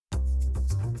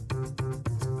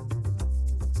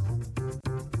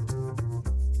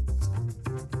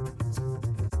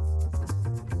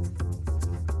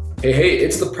Hey,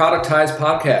 it's the Productize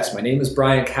Podcast. My name is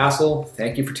Brian Castle.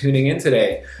 Thank you for tuning in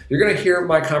today. You're going to hear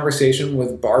my conversation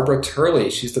with Barbara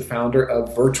Turley. She's the founder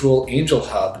of Virtual Angel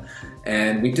Hub.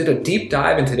 And we did a deep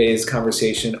dive in today's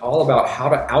conversation all about how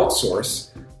to outsource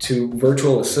to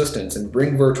virtual assistants and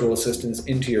bring virtual assistants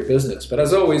into your business. But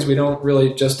as always, we don't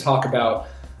really just talk about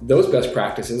those best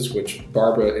practices, which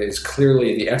Barbara is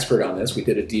clearly the expert on this. We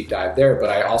did a deep dive there, but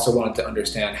I also wanted to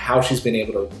understand how she's been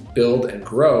able to build and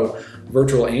grow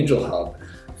Virtual Angel Hub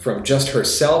from just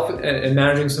herself and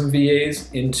managing some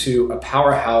VAs into a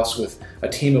powerhouse with a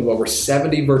team of over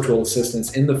 70 virtual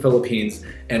assistants in the Philippines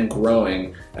and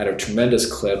growing at a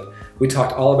tremendous clip. We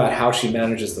talked all about how she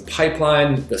manages the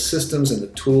pipeline, the systems and the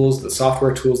tools, the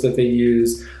software tools that they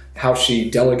use, how she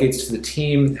delegates to the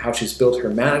team, how she's built her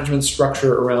management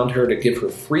structure around her to give her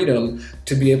freedom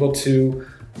to be able to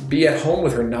be at home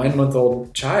with her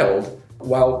 9-month-old child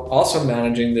while also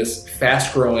managing this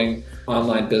fast-growing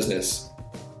online business.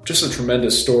 Just a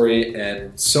tremendous story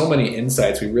and so many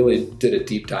insights. We really did a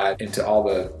deep dive into all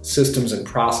the systems and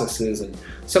processes. And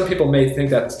some people may think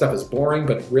that stuff is boring,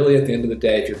 but really at the end of the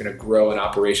day, if you're going to grow an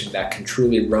operation that can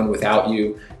truly run without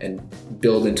you and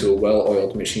build into a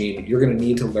well-oiled machine, you're going to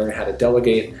need to learn how to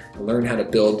delegate and learn how to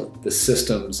build the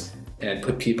systems and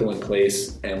put people in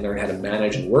place and learn how to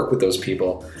manage and work with those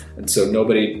people. And so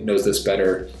nobody knows this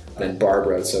better than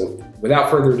Barbara. So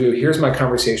without further ado, here's my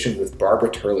conversation with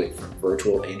Barbara Turley from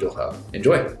Virtual Angel Hub.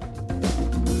 Enjoy.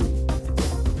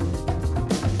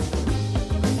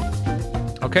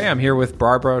 Okay, I'm here with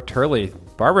Barbara Turley.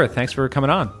 Barbara, thanks for coming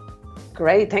on.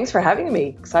 Great. Thanks for having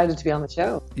me. Excited to be on the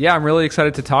show. Yeah, I'm really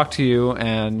excited to talk to you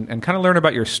and kind of learn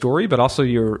about your story, but also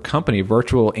your company,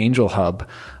 Virtual Angel Hub,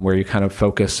 where you kind of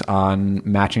focus on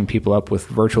matching people up with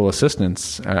virtual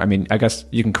assistants. I guess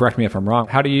you can correct me if I'm wrong.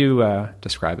 How do you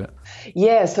describe it?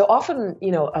 Yeah, so often,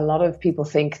 a lot of people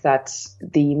think that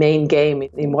the main game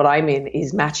in what I'm in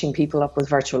is matching people up with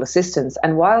virtual assistants.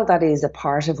 And while that is a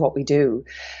part of what we do,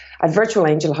 at Virtual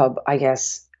Angel Hub, I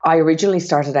guess, I originally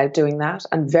started out doing that,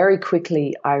 and very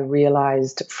quickly I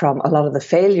realized from a lot of the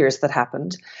failures that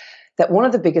happened that one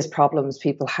of the biggest problems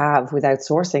people have with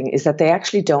outsourcing is that they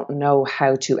actually don't know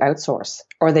how to outsource,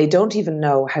 or they don't even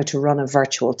know how to run a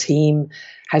virtual team,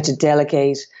 how to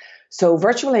delegate. So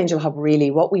Virtual Angel Hub, really,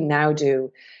 what we now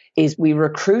do is we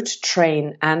recruit,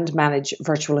 train, and manage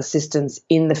virtual assistants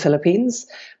in the Philippines,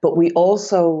 but we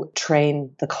also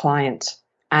train the client.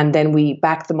 And then we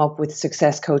back them up with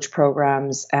success coach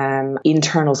programs,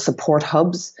 internal support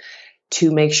hubs to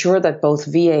make sure that both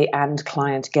VA and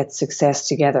client get success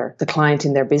together, the client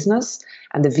in their business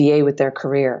and the VA with their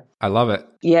career. I love it.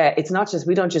 Yeah, it's not just,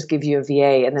 we don't just give you a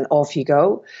VA and then off you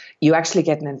go. You actually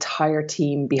get an entire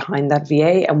team behind that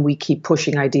VA, and we keep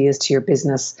pushing ideas to your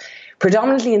business.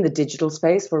 Predominantly in the digital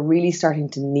space, we're really starting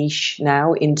to niche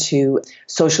now into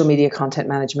social media content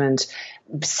management,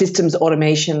 systems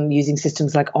automation, using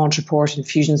systems like Entreport and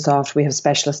Fusionsoft. We have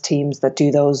specialist teams that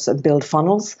do those and build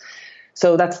funnels.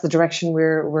 So that's the direction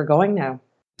we're going now.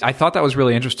 I thought that was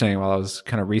really interesting while I was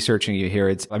kind of researching you here.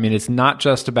 It's not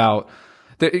just about,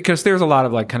 because there's a lot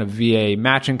of like kind of VA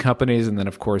matching companies, and then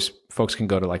of course folks can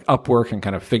go to like Upwork and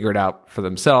kind of figure it out for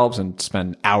themselves and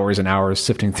spend hours and hours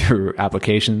sifting through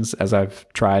applications, as I've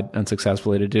tried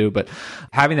unsuccessfully to do. But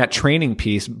having that training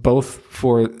piece, both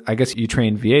for, I guess you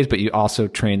train VAs, but you also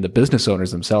train the business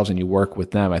owners themselves and you work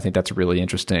with them. I think that's a really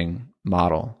interesting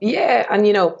model. Yeah.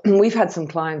 And we've had some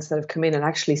clients that have come in and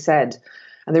actually said,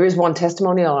 and there is one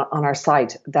testimonial on our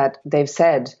site that they've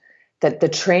said that the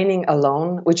training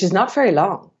alone, which is not very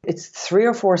long, it's 3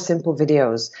 or 4 simple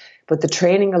videos, but the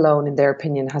training alone, in their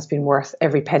opinion, has been worth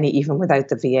every penny, even without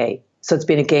the VA. So it's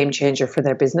been a game changer for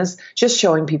their business, just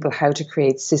showing people how to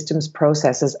create systems,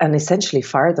 processes, and essentially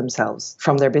fire themselves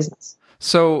from their business.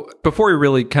 So before we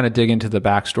really kind of dig into the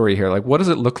backstory here, like what does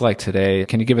it look like today?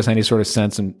 Can you give us any sort of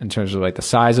sense in terms of like the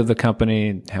size of the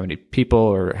company, how many people,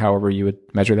 or however you would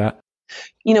measure that?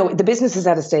 The business is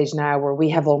at a stage now where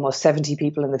we have almost 70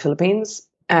 people in the Philippines.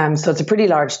 So it's a pretty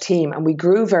large team, and we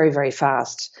grew very, very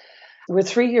fast. We're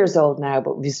 3 years old now,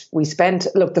 but we spent,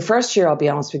 the first year, I'll be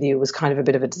honest with you, was kind of a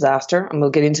bit of a disaster, and we'll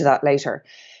get into that later.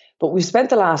 But we've spent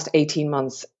the last 18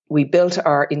 months, we built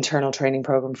our internal training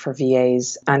program for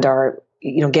VAs and are,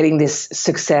 getting this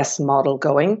success model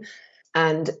going.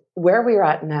 And where we're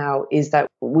at now is that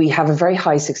we have a very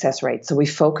high success rate. So we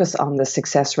focus on the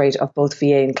success rate of both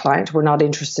VA and client. We're not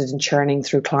interested in churning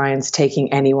through clients,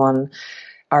 taking anyone.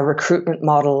 Our recruitment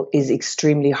model is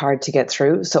extremely hard to get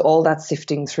through. So all that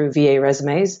sifting through VA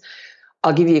resumes,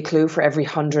 I'll give you a clue. For every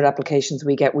 100 applications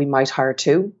we get, we might hire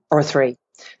 2 or 3.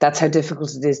 That's how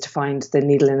difficult it is to find the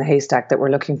needle in the haystack that we're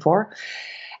looking for.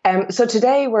 So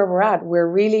today where we're at, we're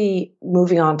really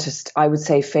moving on to, I would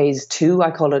say, phase two.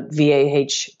 I call it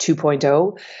VAH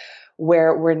 2.0,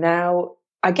 where we're now,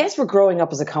 I guess we're growing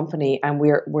up as a company, and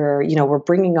we're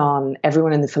bringing on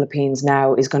everyone in the Philippines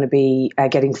now is going to be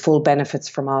getting full benefits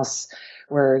from us.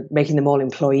 We're making them all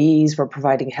employees. We're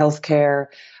providing healthcare.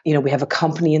 We have a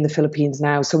company in the Philippines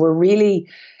now. So we're really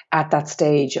at that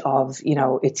stage of,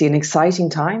 it's an exciting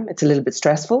time. It's a little bit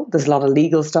stressful. There's a lot of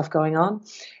legal stuff going on.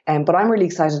 But I'm really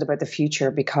excited about the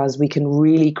future because we can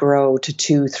really grow to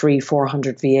 200, 300,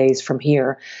 400 VAs from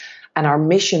here. And our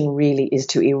mission really is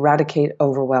to eradicate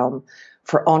overwhelm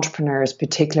for entrepreneurs,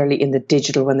 particularly in the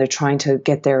digital, when they're trying to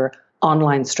get their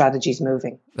online strategies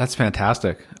moving. That's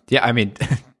fantastic. Yeah, I mean,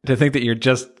 to think that you're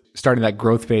just starting that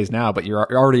growth phase now, but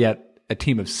you're already at a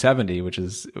team of 70, which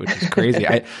is crazy.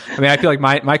 I mean, I feel like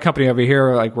my company over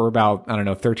here, like we're about,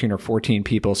 13 or 14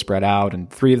 people spread out, and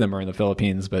 3 of them are in the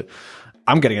Philippines, but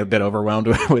I'm getting a bit overwhelmed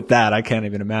with that. I can't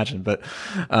even imagine, but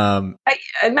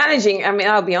managing, I mean,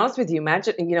 I'll be honest with you,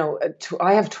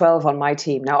 I have 12 on my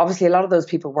team. Now, obviously a lot of those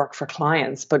people work for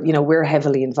clients, but we're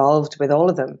heavily involved with all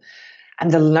of them.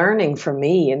 And the learning for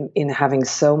me in having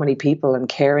so many people and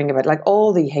caring about like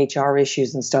all the HR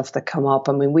issues and stuff that come up.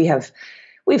 I mean,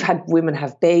 we've had women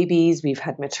have babies, we've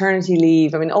had maternity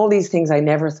leave. I mean, all these things I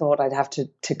never thought I'd have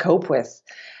to cope with.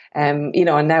 And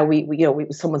now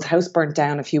someone's house burnt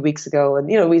down a few weeks ago,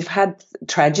 and we've had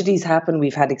tragedies happen,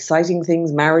 we've had exciting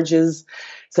things, marriages.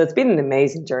 So it's been an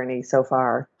amazing journey so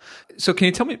far. So can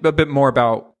you tell me a bit more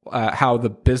about how the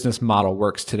business model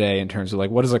works today in terms of like,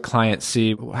 what does a client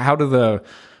see? How do the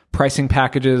pricing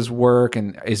packages work?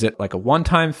 And is it like a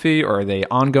one-time fee, or are they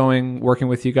ongoing working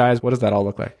with you guys? What does that all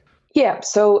look like? Yeah.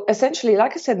 So essentially,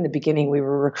 like I said in the beginning, we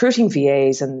were recruiting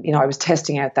VAs, and, I was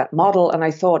testing out that model, and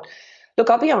I thought, look,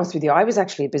 I'll be honest with you. I was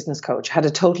actually a business coach, had a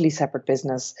totally separate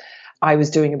business. I was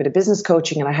doing a bit of business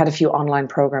coaching, and I had a few online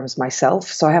programs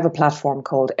myself. So I have a platform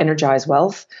called Energize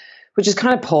Wealth, which is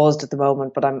kind of paused at the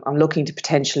moment, but I'm looking to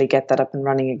potentially get that up and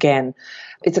running again.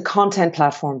 It's a content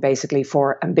platform basically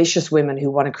for ambitious women who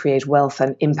want to create wealth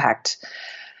and impact.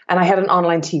 And I had an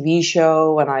online TV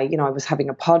show, and I was having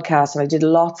a podcast, and I did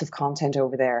lots of content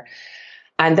over there.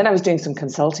 And then I was doing some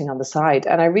consulting on the side,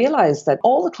 and I realized that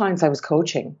all the clients I was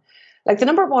coaching, like the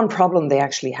number one problem they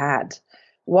actually had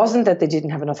wasn't that they didn't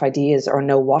have enough ideas or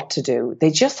know what to do. They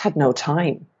just had no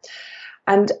time.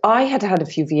 And I had had a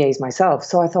few VAs myself.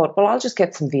 So I thought, well, I'll just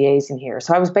get some VAs in here.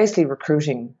 So I was basically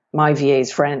recruiting my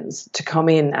VAs' friends to come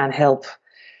in and help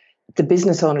the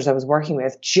business owners I was working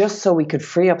with, just so we could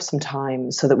free up some time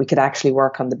so that we could actually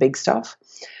work on the big stuff.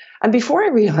 And before I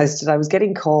realized it, I was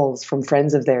getting calls from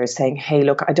friends of theirs saying, hey,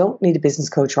 look, I don't need a business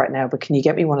coach right now, but can you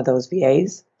get me one of those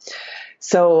VAs?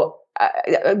 So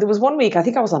there was one week, I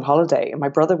think I was on holiday, and my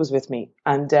brother was with me.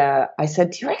 And I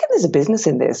said, do you reckon there's a business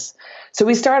in this? So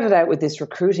we started out with this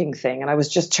recruiting thing, and I was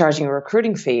just charging a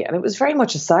recruiting fee, and it was very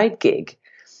much a side gig.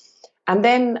 And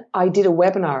then I did a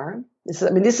webinar.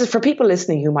 This is for people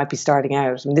listening who might be starting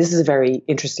out. I mean, this is a very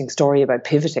interesting story about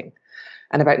pivoting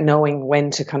and about knowing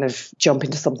when to kind of jump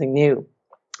into something new.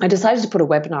 I decided to put a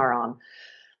webinar on.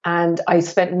 And I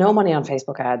spent no money on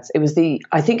Facebook ads.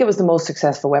 I think it was the most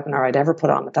successful webinar I'd ever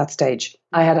put on at that stage.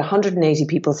 I had 180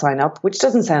 people sign up, which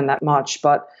doesn't sound that much,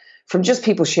 but from just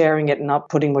people sharing it and not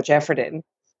putting much effort in,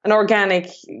 an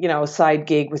organic, side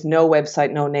gig with no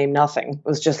website, no name, nothing. It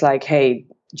was just like, hey,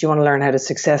 do you want to learn how to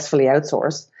successfully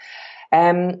outsource?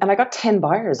 And I got 10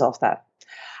 buyers off that.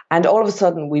 And all of a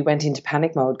sudden we went into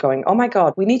panic mode going, oh my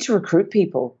God, we need to recruit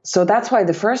people. So that's why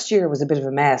the first year was a bit of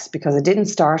a mess, because I didn't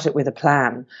start it with a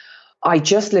plan. I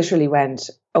just literally went,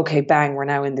 okay, bang, we're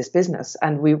now in this business.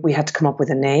 And we had to come up with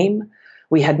a name.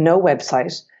 We had no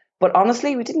website. But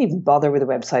honestly, we didn't even bother with a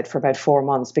website for about 4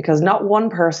 months, because not one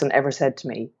person ever said to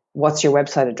me, what's your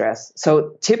website address?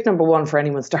 So tip number one for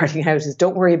anyone starting out is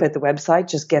don't worry about the website.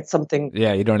 Just get something.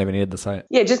 Yeah, you don't even need the site.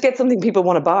 Yeah, just get something people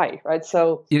want to buy, right?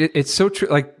 So it's so true.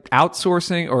 Like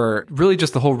outsourcing, or really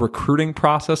just the whole recruiting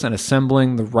process and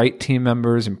assembling the right team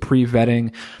members and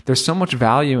pre-vetting. There's so much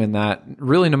value in that,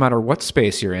 really, no matter what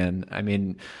space you're in. I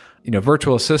mean,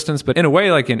 virtual assistants, but in a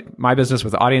way, like in my business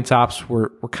with audience ops, we're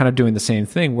kind of doing the same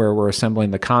thing where we're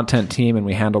assembling the content team and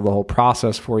we handle the whole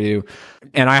process for you.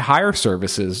 And I hire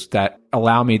services that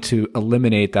allow me to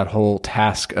eliminate that whole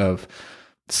task of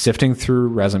sifting through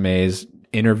resumes,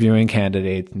 interviewing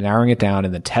candidates, narrowing it down,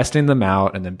 and then testing them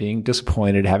out, and then being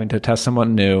disappointed, having to test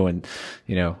someone new, and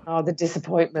Oh, the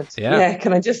disappointment. Yeah.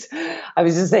 I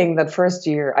was just saying that first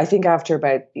year, I think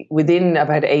within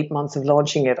about 8 months of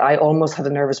launching it, I almost had a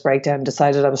nervous breakdown,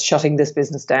 decided I was shutting this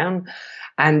business down.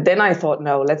 And then I thought,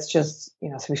 no, let's just,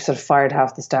 so we sort of fired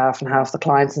half the staff and half the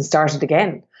clients and started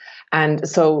again. And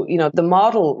so, the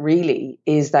model really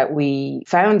is that we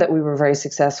found that we were very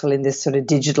successful in this sort of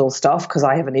digital stuff because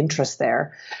I have an interest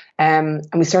there. And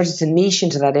we started to niche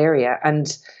into that area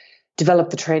and develop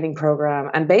the training program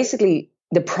and basically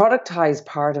the productized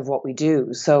part of what we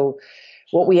do. So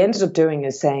what we ended up doing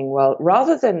is saying, well,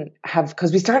 rather than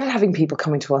because we started having people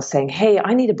coming to us saying, hey,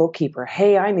 I need a bookkeeper.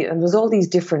 Hey, and there's all these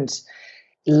different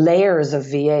layers of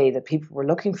VA that people were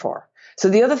looking for. So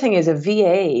the other thing is a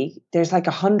VA, there's like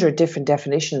 100 different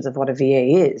definitions of what a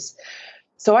VA is.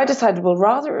 So I decided, well,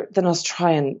 rather than us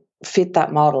try and fit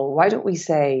that model, why don't we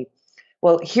say,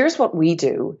 well, here's what we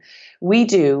do. We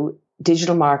do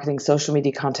digital marketing, social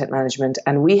media content management,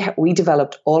 and we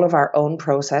developed all of our own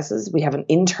processes. We have an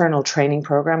internal training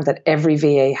program that every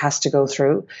VA has to go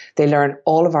through. They learn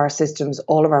all of our systems,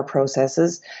 all of our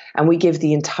processes, and we give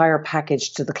the entire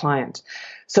package to the client.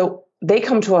 So they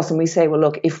come to us and we say, well,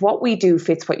 look, if what we do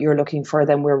fits what you're looking for,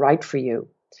 then we're right for you,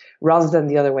 rather than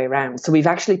the other way around. So we've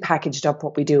actually packaged up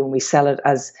what we do and we sell it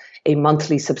as a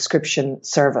monthly subscription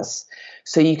service.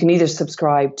 So you can either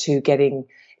subscribe to getting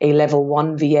a level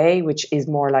 1 VA, which is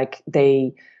more like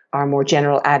they are more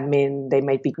general admin. They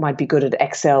might be good at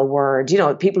Excel, Word,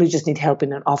 people who just need help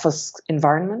in an office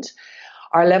environment.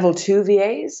 Our level 2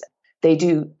 VAs, they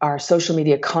do our social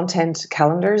media content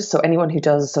calendars. So anyone who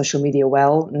does social media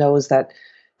well knows that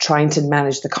trying to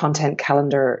manage the content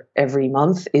calendar every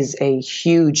month is a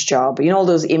huge job. All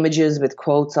those images with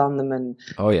quotes on them and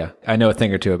oh yeah, I know a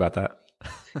thing or two about that.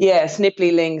 Yeah,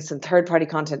 snipply links and third-party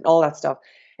content, all that stuff.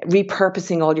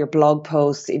 Repurposing all your blog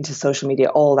posts into social media,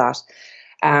 all that.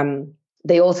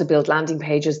 They also build landing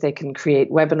pages. They can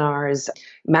create webinars,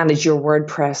 manage your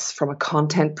WordPress from a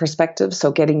content perspective.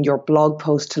 So getting your blog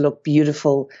post to look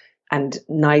beautiful and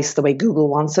nice the way Google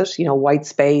wants it, white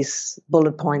space,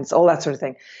 bullet points, all that sort of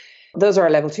thing. Those are our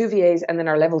level 2 VAs. And then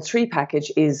our level 3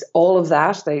 package is all of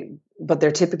that. But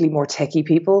they're typically more techie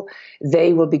people.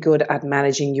 They will be good at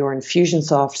managing your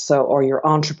Infusionsoft or your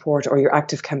Ontraport or your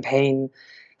ActiveCampaign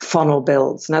funnel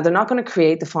builds. Now, they're not going to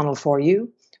create the funnel for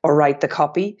you or write the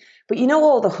copy, but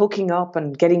all the hooking up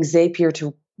and getting Zapier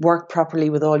to work properly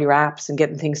with all your apps and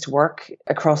getting things to work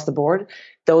across the board,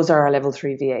 those are our level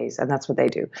 3 VAs, and that's what they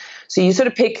do. So you sort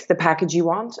of pick the package you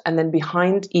want, and then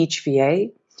behind each VA,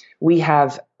 we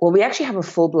actually have a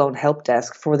full-blown help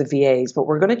desk for the VAs, but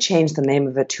we're going to change the name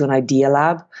of it to an idea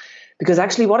lab, because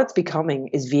actually what it's becoming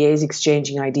is VAs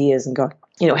exchanging ideas and going,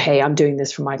 hey, I'm doing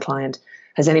this for my client.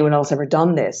 Has anyone else ever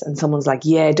done this? And someone's like,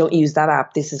 yeah, don't use that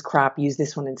app. This is crap. Use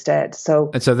this one instead. So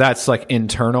that's like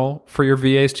internal for your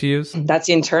VAs to use? That's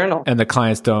internal. And the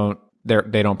clients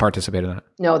they don't participate in that?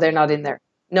 No, they're not in there.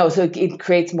 No, so it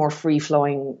creates more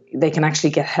free-flowing. They can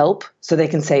actually get help. So they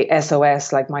can say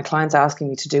SOS, like my client's asking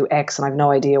me to do X and I have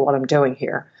no idea what I'm doing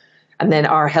here. And then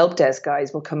our help desk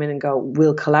guys will come in and go,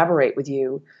 we'll collaborate with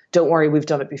you. Don't worry, we've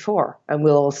done it before, and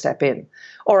we'll all step in.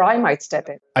 Or I might step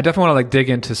in. I definitely want to dig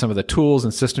into some of the tools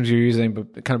and systems you're using,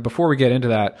 but kind of before we get into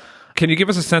that, can you give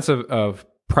us a sense of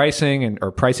pricing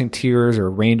or pricing tiers or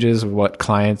ranges of what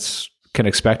clients can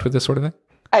expect with this sort of thing?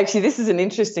 Actually, this is an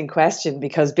interesting question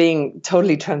because being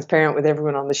totally transparent with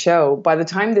everyone on the show, by the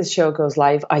time this show goes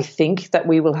live, I think that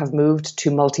we will have moved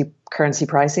to multi-currency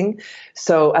pricing.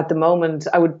 So at the moment,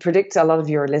 I would predict a lot of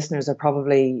your listeners are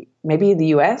probably maybe in the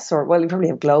US or, well, you probably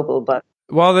have global, but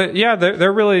well,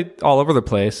 they're really all over the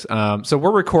place. So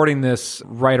we're recording this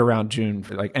right around June,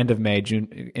 like end of May,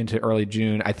 June into early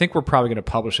June. I think we're probably going to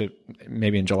publish it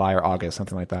maybe in July or August,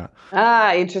 something like that.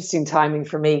 Interesting timing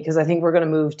for me because I think we're going to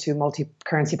move to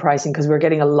multi-currency pricing because we're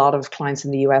getting a lot of clients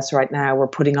in the US right now. We're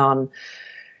putting on.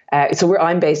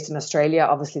 I'm based in Australia.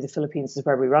 Obviously, the Philippines is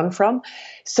where we run from.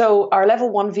 So our level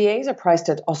 1 VAs are priced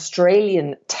at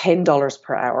Australian $10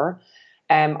 per hour.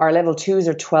 Our level 2s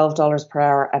are $12 per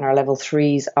hour and our level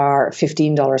 3s are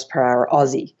 $15 per hour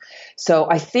Aussie. So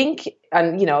I think,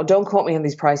 and don't quote me on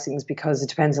these pricings because it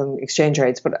depends on exchange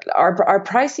rates, but our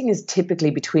pricing is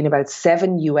typically between about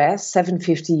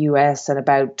 $7.50 US and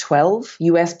about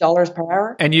 $12 per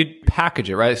hour. And you package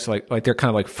it, right? So like they're kind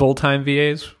of like full-time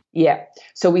VAs? Yeah.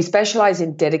 So we specialize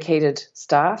in dedicated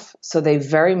staff. So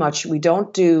we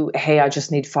don't do, hey, I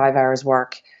just need 5 hours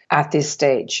work. At this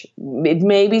stage. It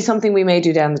may be something we may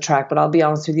do down the track, but I'll be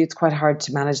honest with you, it's quite hard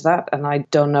to manage that. And I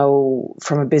don't know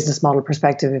from a business model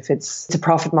perspective if it's a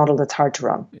profit model that's hard to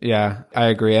run. Yeah, I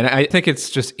agree. And I think it's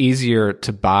just easier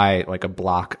to buy like a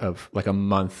block of like a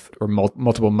month or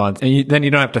multiple months. And then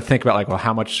you don't have to think about like, well,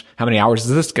 how many hours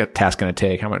is this task going to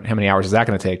take? How many hours is that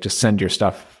going to take? Just send your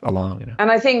stuff along. And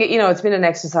I think, it's been an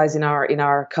exercise in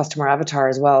our customer avatar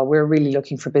as well. We're really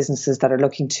looking for businesses that are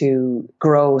looking to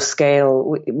grow,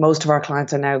 scale. most of our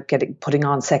clients are now putting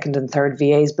on second and third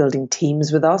VAs, building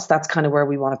teams with us. That's kind of where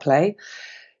we want to play.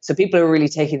 So people are really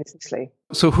taking this seriously.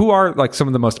 So who are like some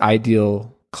of the most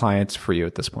ideal clients for you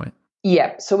at this point?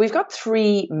 Yeah. So we've got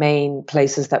three main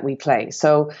places that we play.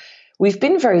 So we've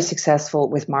been very successful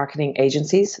with marketing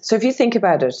agencies. So if you think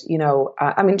about it,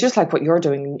 just like what you're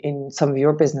doing in some of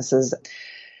your businesses,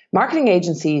 marketing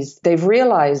agencies, they've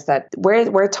realized that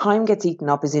where time gets eaten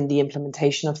up is in the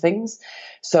implementation of things.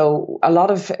 So a lot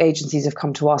of agencies have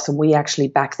come to us and we actually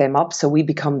back them up. So we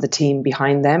become the team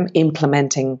behind them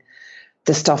implementing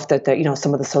the stuff that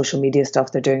some of the social media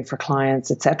stuff they're doing for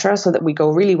clients, etc. So that we go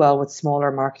really well with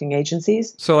smaller marketing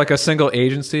agencies. So like a single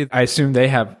agency, I assume they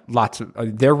have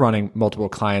they're running multiple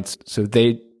clients. So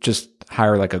they just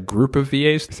hire like a group of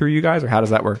VAs through you guys, or how does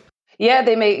that work? Yeah,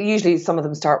 usually some of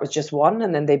them start with just one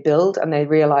and then they build and they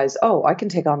realize, oh, I can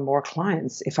take on more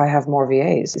clients if I have more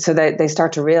VAs. So they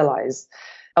start to realize,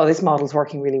 oh, this model's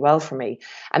working really well for me.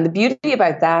 And the beauty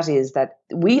about that is that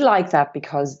we like that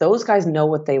because those guys know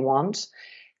what they want.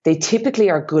 They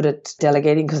typically are good at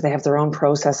delegating because they have their own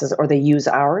processes or they use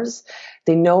ours.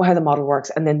 They know how the model works.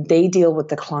 And then they deal with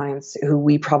the clients who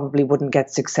we probably wouldn't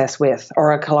get success with,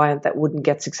 or a client that wouldn't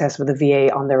get success with a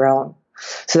VA on their own.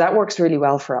 So that works really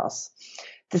well for us.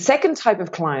 The second type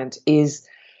of client is,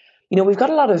 we've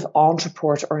got a lot of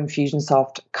Entreport or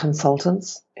Infusionsoft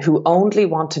consultants who only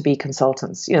want to be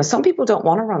consultants. Some people don't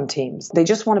want to run teams. They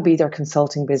just want to be their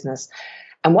consulting business.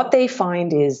 And what they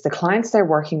find is the clients they're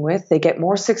working with, they get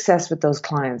more success with those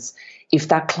clients if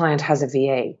that client has a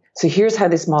VA. So here's how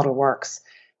this model works.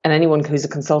 And anyone who's a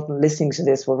consultant listening to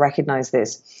this will recognize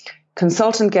this.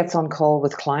 Consultant gets on call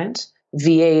with client.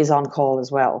 VA is on call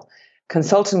as well.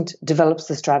 Consultant develops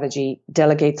the strategy,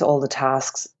 delegates all the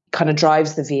tasks, kind of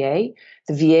drives the VA.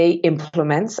 The VA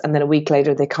implements, and then a week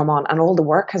later they come on and all the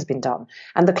work has been done.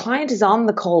 And the client is on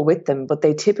the call with them, but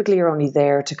they typically are only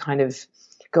there to kind of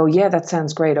go, yeah, that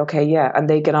sounds great. Okay, yeah. And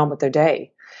they get on with their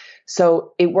day.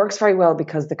 So it works very well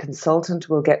because the consultant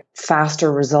will get faster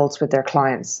results with their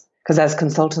clients. Because as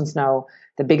consultants know,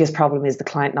 the biggest problem is the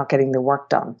client not getting the work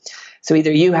done. So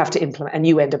either you have to implement and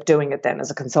you end up doing it then as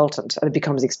a consultant and it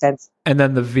becomes expensive. And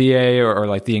then the VA or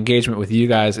like the engagement with you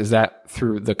guys, is that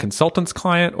through the consultant's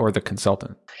client or the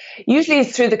consultant? Usually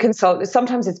it's through the consultant.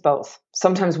 Sometimes it's both.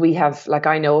 Sometimes we have,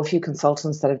 I know a few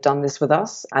consultants that have done this with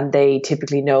us and they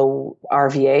typically know our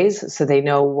VAs, so they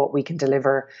know what we can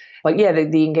deliver. But yeah,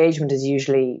 the engagement is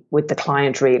usually with the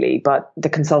client really, but the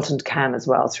consultant can as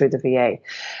well through the VA.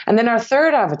 And then our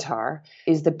third avatar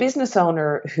is the business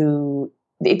owner who,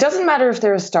 it doesn't matter if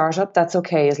they're a startup, that's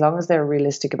okay, as long as they're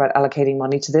realistic about allocating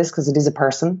money to this, because it is a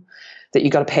person that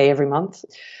you got to pay every month.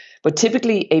 But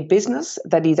typically a business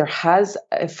that either has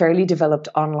a fairly developed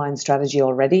online strategy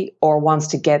already or wants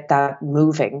to get that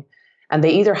moving. And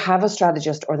they either have a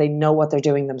strategist or they know what they're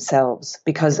doing themselves,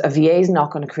 because a VA is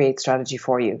not going to create strategy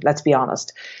for you. Let's be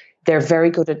honest. They're very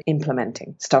good at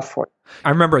implementing stuff for you. I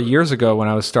remember years ago when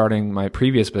I was starting my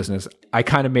previous business, I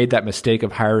kind of made that mistake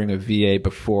of hiring a VA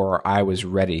before I was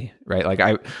ready, right? Like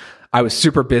I was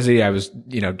super busy. I was,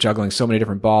 juggling so many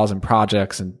different balls and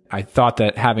projects. And I thought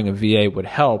that having a VA would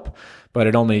help, but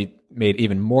it only made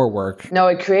even more work. No,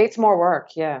 it creates more work.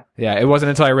 Yeah. Yeah. It wasn't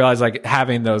until I realized like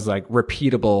having those like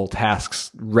repeatable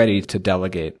tasks ready to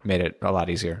delegate made it a lot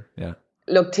easier. Yeah.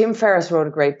 Look, Tim Ferriss wrote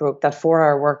a great book. That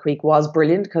 4-hour work week was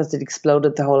brilliant because it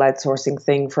exploded the whole outsourcing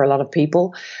thing for a lot of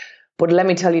people. But let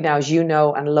me tell you now, as you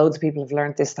know, and loads of people have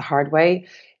learned this the hard way,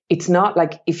 it's not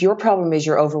like if your problem is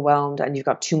you're overwhelmed and you've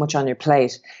got too much on your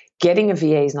plate, getting a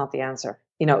VA is not the answer.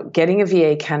 Getting a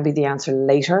VA can be the answer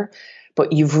later,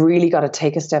 but you've really got to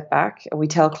take a step back. And we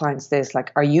tell clients this,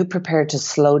 are you prepared to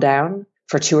slow down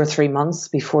for 2 or 3 months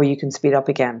before you can speed up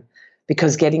again?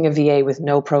 Because getting a VA with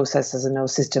no processes and no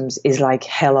systems is like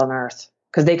hell on earth.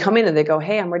 Because they come in and they go,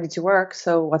 hey, I'm ready to work.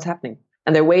 So what's happening?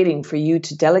 And they're waiting for you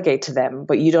to delegate to them,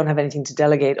 but you don't have anything to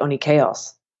delegate, only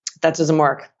chaos. That doesn't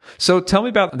work. So tell me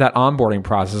about that onboarding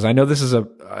process. I know this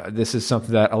is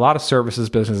something that a lot of services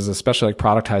businesses, especially like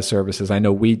productized services, I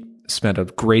know we spent a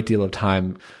great deal of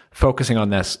time focusing on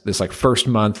this like first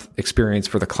month experience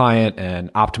for the client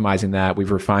and optimizing that.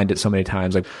 We've refined it so many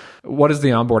times. Like, what does the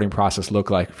onboarding process look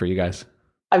like for you guys?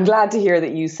 I'm glad to hear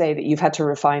that you say that you've had to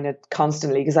refine it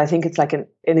constantly, because I think it's like an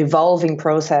evolving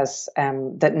process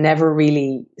that never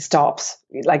really stops.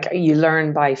 Like you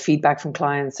learn by feedback from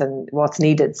clients and what's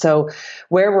needed. So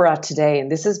where we're at today,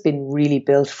 and this has been really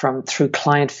built through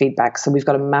client feedback. So we've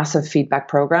got a massive feedback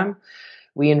program.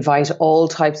 We invite all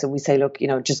types and we say, look,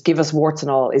 just give us warts and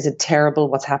all. Is it terrible?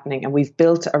 What's happening? And we've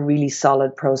built a really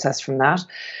solid process from that.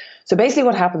 So basically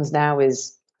what happens now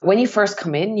is When you first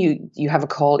come in, you have a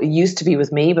call. It used to be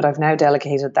with me, but I've now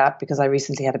delegated that because I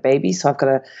recently had a baby. So I've got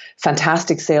a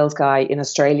fantastic sales guy in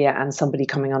Australia and somebody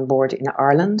coming on board in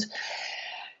Ireland,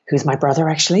 who's my brother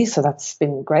actually. So that's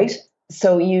been great.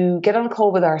 So you get on a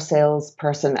call with our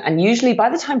salesperson, and usually by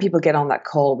the time people get on that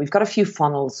call, we've got a few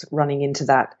funnels running into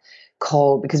that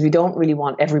call because we don't really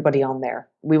want everybody on there.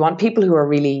 We want people who are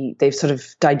really, they've sort of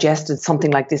digested something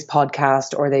like this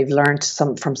podcast, or they've learned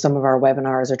from some of our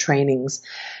webinars or trainings.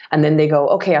 And then they go,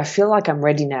 okay, I feel like I'm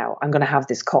ready now. I'm going to have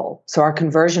this call. So our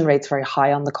conversion rate's very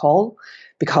high on the call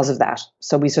because of that.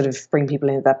 So we sort of bring people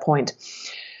in at that point.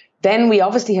 Then we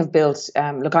obviously have built,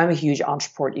 look, I'm a huge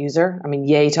Entreport user. I mean,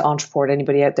 yay to Entreport,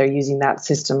 anybody out there using that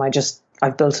system.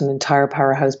 I've built an entire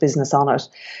powerhouse business on it.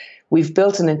 We've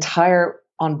built an entire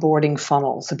onboarding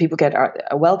funnel. So people get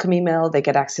a welcome email, they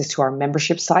get access to our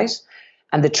membership site,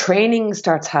 and the training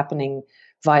starts happening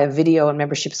via video and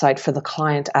membership site for the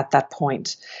client at that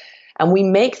point. And we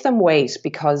make them wait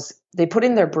because they put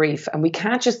in their brief, and we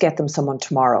can't just get them someone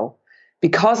tomorrow.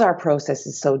 Because our process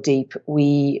is so deep,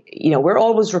 we're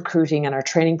always recruiting and our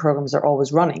training programs are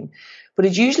always running. But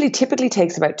it typically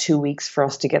takes about 2 weeks for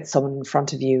us to get someone in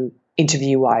front of you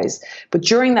interview-wise. But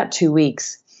during that 2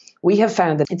 weeks, we have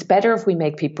found that it's better if we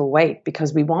make people wait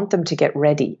because we want them to get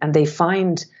ready. And they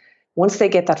find once they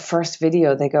get that first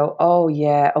video, they go, oh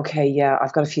yeah, okay, yeah,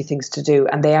 I've got a few things to do.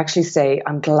 And they actually say,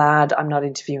 I'm glad I'm not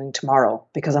interviewing tomorrow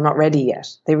because I'm not ready yet.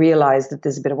 They realize that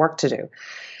there's a bit of work to do.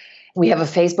 We have a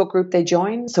Facebook group they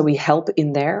join, so we help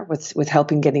in there with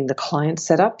helping getting the client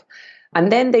set up. And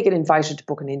then they get invited to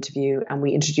book an interview, and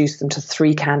we introduce them to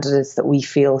 3 candidates that we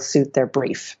feel suit their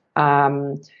brief.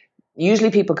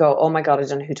 Usually people go, oh my God, I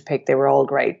don't know who to pick. They were all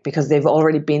great because they've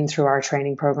already been through our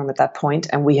training program at that point,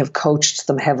 and we have coached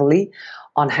them heavily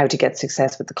on how to get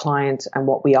success with the client and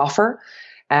what we offer.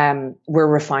 We're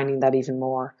refining that even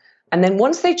more. And then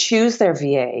once they choose their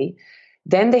VA,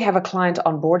 then they have a client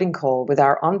onboarding call with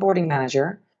our onboarding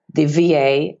manager, the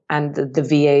VA, and the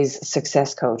VA's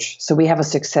success coach. So we have a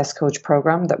success coach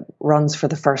program that runs for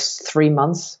the first 3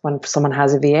 months when someone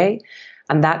has a VA.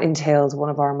 And that entails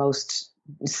one of our most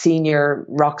senior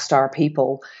rock star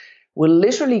people will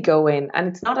literally go in, and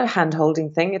it's not a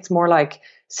hand-holding thing. It's more like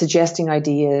suggesting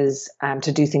ideas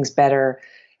to do things better,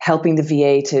 helping the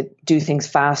VA to do things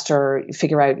faster,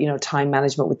 figure out, time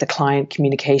management with the client,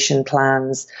 communication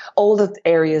plans, all the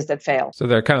areas that fail. So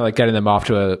they're kind of like getting them off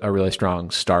to a really strong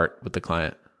start with the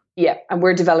client. Yeah, and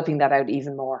we're developing that out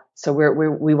even more. So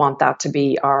we want that to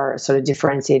be our sort of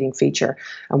differentiating feature,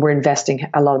 and we're investing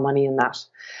a lot of money in that.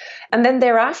 And then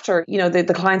thereafter,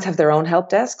 the clients have their own help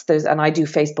desks. And I do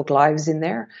Facebook Lives in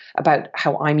there about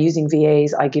how I'm using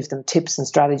VAs. I give them tips and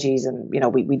strategies, and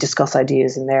we discuss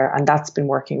ideas in there, and that's been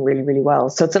working really, really well.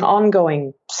 So it's an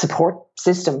ongoing support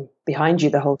system behind you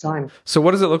the whole time. So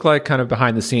what does it look like kind of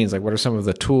behind the scenes? Like, what are some of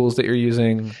the tools that you're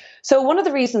using? So one of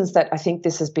the reasons that I think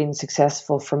this has been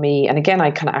successful for me, and again,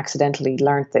 I kind of accidentally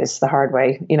learned this the hard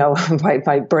way,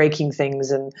 by breaking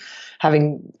things and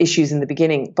having issues in the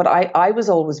beginning. But I was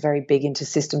always very big into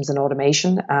systems and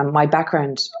automation. My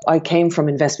background, I came from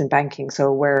investment banking,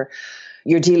 so where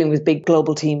you're dealing with big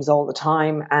global teams all the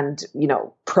time, and,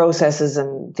 processes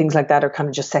and things like that are kind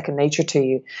of just second nature to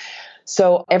you.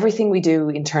 So everything we do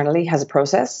internally has a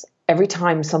process. Every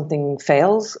time something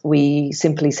fails, we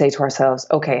simply say to ourselves,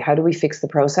 okay, how do we fix the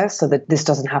process so that this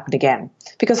doesn't happen again?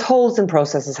 Because holes in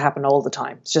processes happen all the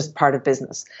time. It's just part of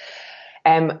business.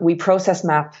 We process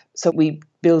map. So we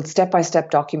build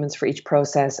step-by-step documents for each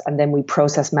process, and then we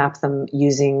process map them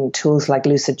using tools like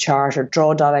Lucidchart or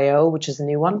Draw.io, which is a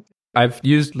new one. I've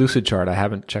used Lucidchart. I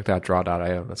haven't checked out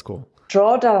Draw.io. That's cool.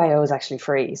 Draw.io is actually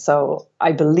free. So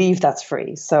I believe that's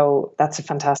free. So that's a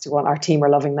fantastic one. Our team are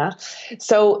loving that.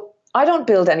 So I don't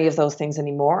build any of those things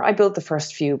anymore. I built the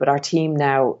first few, but our team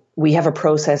now, we have a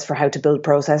process for how to build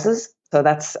processes. So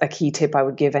that's a key tip I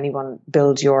would give anyone: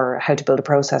 how to build a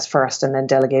process first and then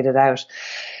delegate it out.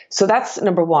 So that's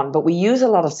number one. But we use a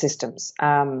lot of systems.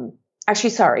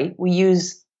 We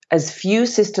use as few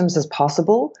systems as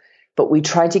possible, but we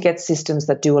try to get systems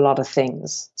that do a lot of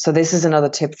things. So this is another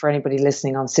tip for anybody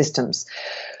listening on systems.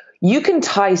 You can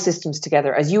tie systems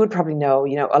together. As you would probably know,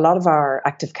 a lot of our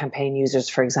active campaign users,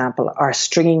 for example, are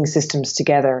stringing systems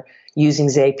together using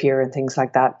Zapier and things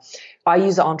like that. I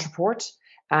use Entreport.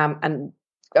 And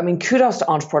I mean, kudos to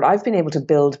Entreport. I've been able to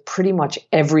build pretty much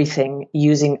everything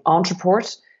using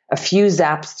Entreport, a few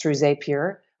zaps through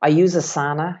Zapier. I use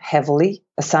Asana heavily.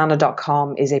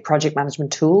 Asana.com is a project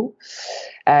management tool.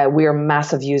 We are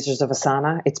massive users of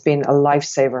Asana. It's been a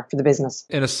lifesaver for the business.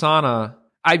 In Asana,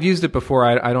 I've used it before.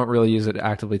 I don't really use it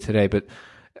actively today, but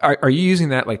Are you using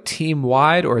that like team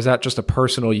wide, or is that just a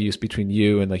personal use between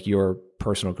you and like your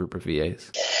personal group of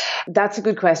VAs? That's a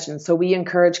good question. So we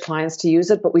encourage clients to use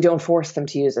it, but we don't force them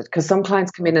to use it because some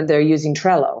clients come in and they're using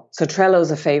Trello. So Trello is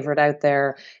a favorite out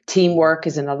there. Teamwork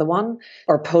is another one,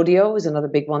 or Podio is another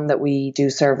big one that we do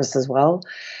service as well.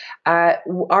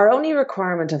 Our only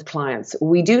requirement of clients,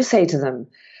 we do say to them,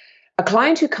 a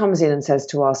client who comes in and says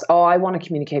to us, oh, I want to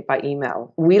communicate by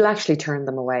email, we'll actually turn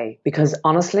them away because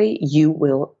honestly, you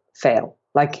will fail.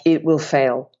 Like it will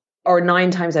fail. Or 9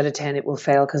 times out of 10, it will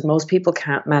fail because most people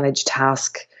can't manage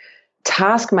task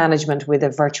management with a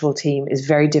virtual team is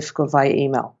very difficult via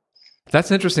email. That's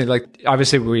interesting. Like,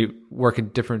 obviously we work in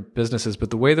different businesses, but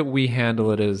the way that we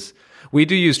handle it is we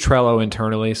do use Trello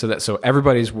internally so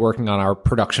everybody's working on our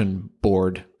production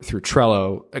board through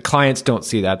Trello. Clients don't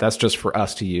see that. That's just for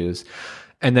us to use.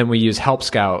 And then we use Help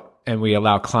Scout and we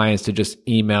allow clients to just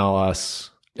email us.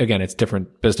 Again, it's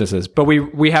different businesses, but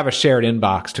we have a shared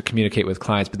inbox to communicate with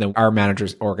clients, but then our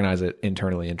managers organize it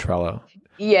internally in Trello.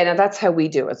 Yeah, now that's how we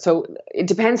do it. So it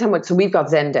depends how much. So we've got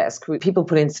Zendesk. People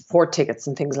put in support tickets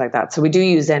and things like that. So we do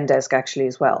use Zendesk actually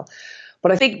as well.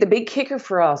 But I think the big kicker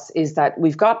for us is that we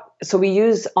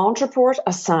use Entreport,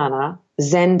 Asana,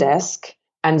 Zendesk,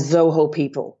 and Zoho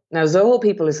People. Now, Zoho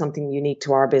People is something unique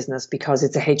to our business because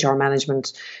it's a HR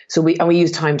management. So we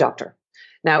use Time Doctor.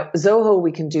 Now, Zoho,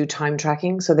 we can do time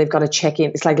tracking. So they've got to check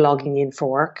in. It's like logging in for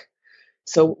work.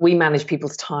 So we manage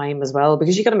people's time as well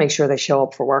because you got to make sure they show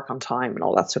up for work on time and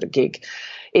all that sort of gig.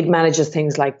 It manages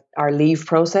things like our leave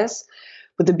process.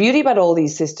 But the beauty about all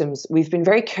these systems, we've been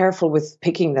very careful with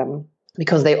picking them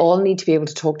because they all need to be able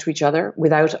to talk to each other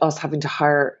without us having to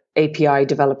hire API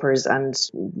developers and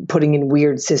putting in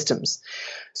weird systems.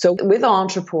 So with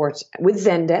Entreport, with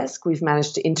Zendesk, we've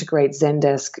managed to integrate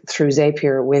Zendesk through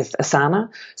Zapier with Asana.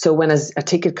 So when a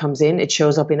ticket comes in, it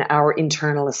shows up in our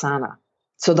internal Asana.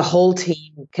 So the whole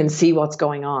team can see what's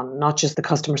going on, not just the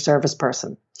customer service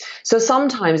person. So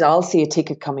sometimes I'll see a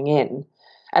ticket coming in,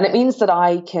 and it means that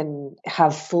I can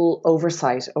have full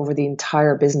oversight over the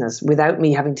entire business without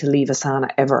me having to leave Asana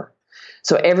ever.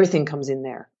 So everything comes in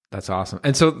there. That's awesome.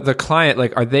 And so the client,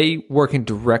 like, are they working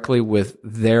directly with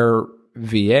their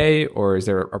VA, or is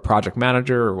there a project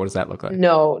manager, or what does that look like?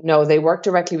 No, they work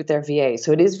directly with their VA.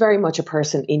 So it is very much a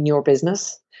person in your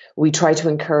business. We try to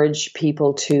encourage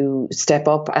people to step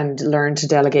up and learn to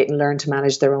delegate and learn to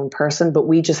manage their own person, but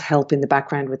we just help in the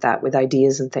background with that, with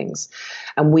ideas and things.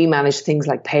 And we manage things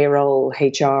like payroll,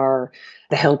 HR,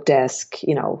 the help desk,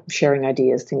 sharing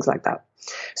ideas, things like that.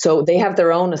 So they have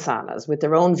their own Asanas with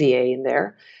their own VA in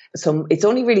there. So it's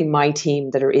only really my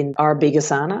team that are in our big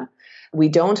Asana. We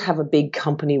don't have a big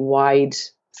company-wide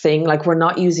thing. Like, we're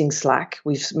not using Slack.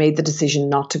 We've made the decision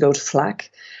not to go to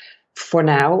Slack for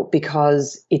now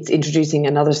because it's introducing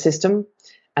another system,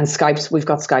 and we've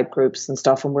got Skype groups and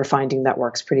stuff, and we're finding that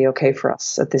works pretty okay for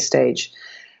us at this stage.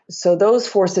 So those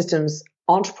 4 systems,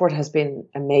 Entreport has been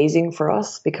amazing for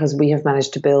us because we have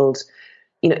managed to build,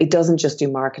 it doesn't just do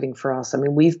marketing for us. I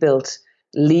mean, we've built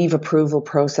leave approval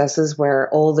processes where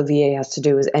all the VA has to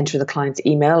do is enter the client's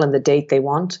email and the date they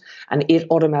want, and it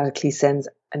automatically sends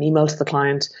an email to the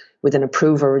client with an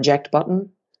approve or reject button.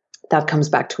 That comes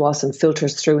back to us and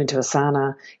filters through into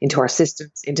Asana, into our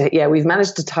systems. We've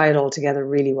managed to tie it all together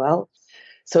really well.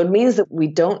 So it means that we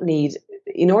don't need,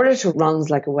 in order to run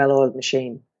like a well-oiled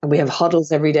machine, and we have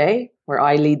huddles every day where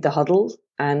I lead the huddle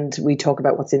and we talk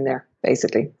about what's in there,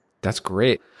 basically. That's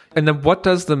great. And then what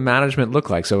does the management look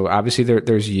like? So obviously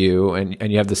there's you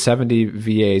and you have the 70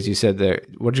 VAs. You said that,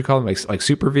 what did you call them? Like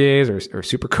super VAs or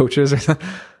super coaches or something?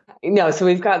 No, so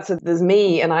there's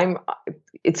me, and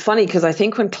it's funny because I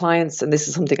think when clients, and this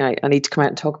is something I need to come out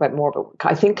and talk about more, but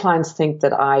I think clients think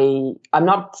that I'm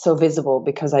not so visible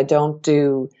because I don't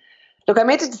do, look, I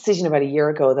made a decision about a year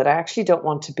ago that I actually don't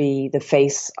want to be the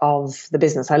face of the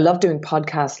business. I love doing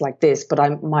podcasts like this,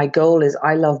 but my goal is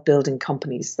I love building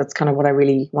companies. That's kind of what I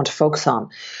really want to focus on.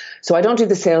 So I don't do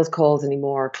the sales calls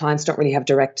anymore. Clients don't really have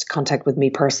direct contact with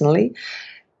me personally,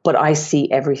 but I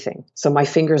see everything. So my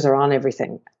fingers are on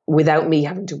everything without me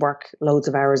having to work loads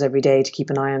of hours every day to keep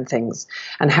an eye on things.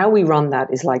 And how we run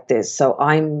that is like this. So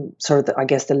I'm sort of,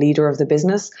 the leader of the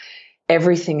business.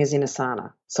 Everything is in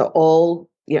Asana. So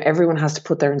everyone has to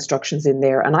put their instructions in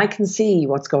there, and I can see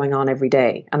what's going on every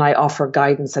day. And I offer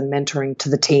guidance and mentoring to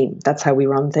the team. That's how we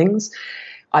run things.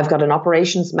 I've got an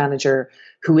operations manager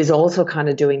who is also kind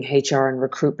of doing HR and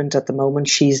recruitment at the moment.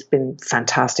 She's been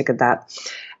fantastic at that.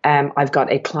 I've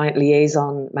got a client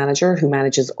liaison manager who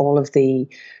manages all of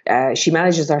she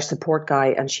manages our support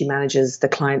guy, and she manages the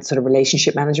client sort of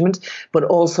relationship management, but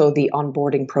also the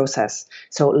onboarding process.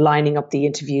 So lining up the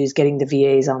interviews, getting the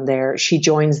VAs on there. She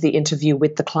joins the interview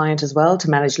with the client as well to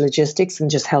manage logistics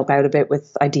and just help out a bit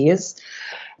with ideas.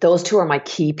 Those two are my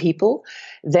key people.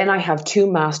 Then I have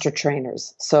two master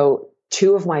trainers. So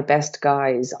two of my best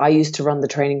guys, I used to run the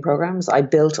training programs. I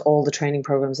built all the training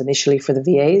programs initially for the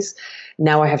VAs.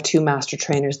 Now I have two master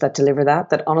trainers that deliver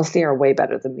that honestly are way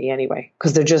better than me anyway,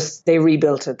 because they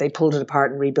rebuilt it. They pulled it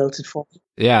apart and rebuilt it for me.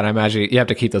 Yeah. And I imagine you have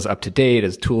to keep those up to date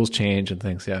as tools change and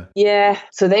things. Yeah. Yeah.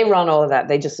 So they run all of that.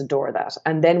 They just adore that.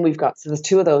 And then so there's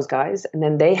two of those guys, and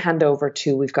then they hand over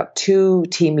we've got two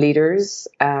team leaders,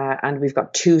 and we've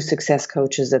got two success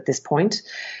coaches at this point.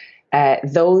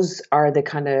 Those are the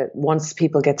kind of, once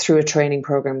people get through a training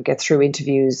program, get through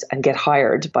interviews and get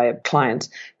hired by a client,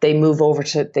 they move over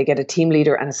they get a team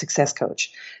leader and a success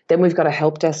coach. Then we've got a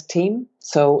help desk team.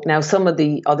 So now some of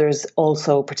the others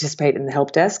also participate in the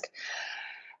help desk.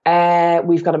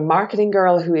 We've got a marketing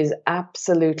girl who is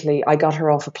I got her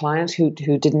off a client who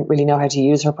didn't really know how to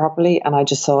use her properly. And I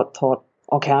just thought,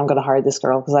 okay, I'm going to hire this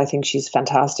girl because I think she's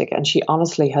fantastic. And she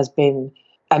honestly has been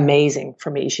amazing for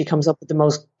me. She comes up with the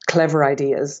most clever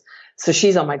ideas. So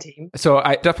she's on my team. So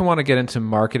I definitely want to get into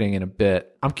marketing in a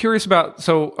bit. I'm curious about,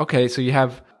 so you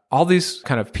have all these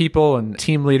kind of people and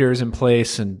team leaders in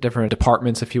place and different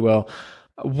departments, if you will.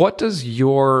 What does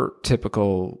your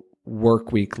typical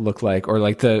work week look like? Or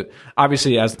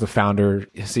obviously as the founder,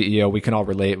 CEO, we can all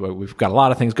relate. We've got a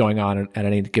lot of things going on at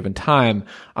any given time.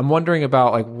 I'm wondering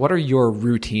about what are your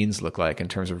routines look like in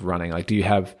terms of running? Do you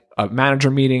have a manager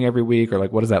meeting every week, or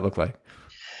what does that look like?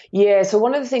 Yeah. So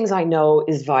one of the things I know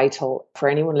is vital for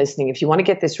anyone listening. If you want to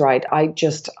get this right, I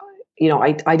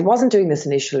wasn't doing this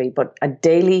initially, but a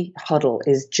daily huddle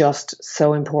is just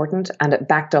so important, and it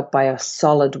backed up by a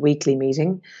solid weekly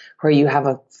meeting where you have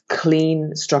a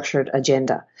clean, structured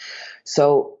agenda.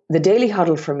 So the daily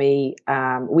huddle for me,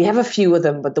 we have a few of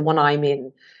them, but the one I'm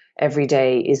in every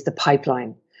day is the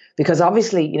pipeline. Because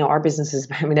obviously, our business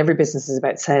every business is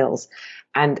about sales,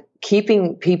 and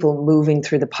keeping people moving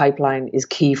through the pipeline is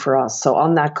key for us. So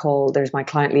on that call, there's my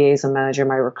client liaison manager,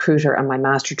 my recruiter, and my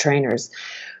master trainers,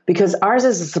 because ours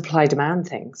is a supply demand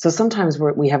thing. So sometimes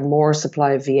we have more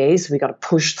supply of VAs, so we got to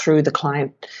push through the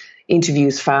client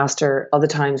interviews faster. Other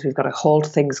times we've got to halt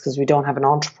things because we don't have an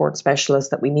entreport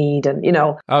specialist that we need. And,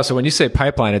 Oh, so when you say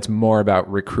pipeline, it's more about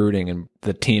recruiting and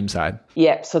the team side.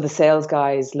 Yeah. So the sales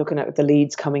guys looking at the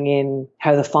leads coming in,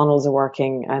 how the funnels are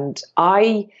working. And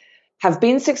I have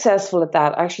been successful at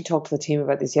that. I actually talked to the team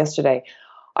about this yesterday.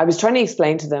 I was trying to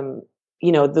explain to them,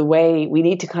 the way we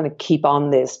need to kind of keep on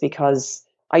this, because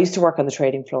I used to work on the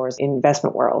trading floors in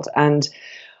investment world. And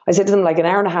I said to them, an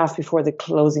hour and a half before the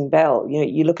closing bell,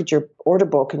 you look at your order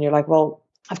book and you're like, well,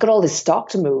 I've got all this stock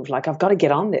to move. I've got to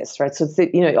get on this, right? So,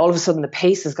 all of a sudden the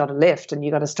pace has got to lift, and you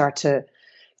got to start to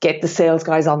get the sales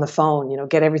guys on the phone,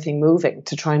 get everything moving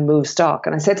to try and move stock.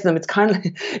 And I said to them, it's kind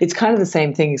of the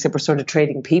same thing, except we're sort of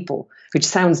trading people, which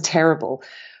sounds terrible.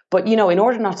 But, in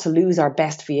order not to lose our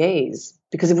best VAs,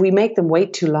 because if we make them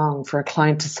wait too long for a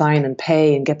client to sign and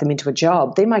pay and get them into a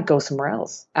job, they might go somewhere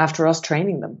else after us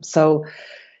training them. So,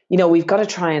 we've got to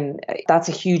try that's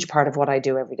a huge part of what I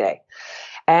do every day.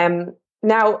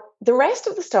 Now, the rest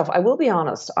of the stuff, I will be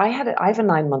honest, I have a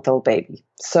 9-month-old baby.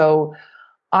 So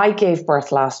I gave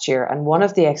birth last year, and one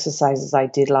of the exercises I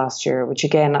did last year, which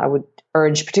again, I would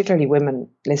urge particularly women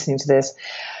listening to this,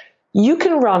 you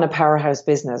can run a powerhouse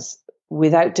business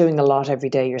without doing a lot every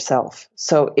day yourself.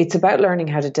 So it's about learning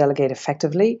how to delegate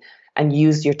effectively and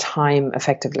use your time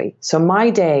effectively. So my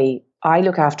day, I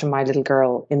look after my little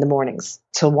girl in the mornings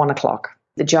till 1:00.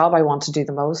 The job I want to do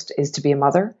the most is to be a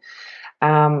mother.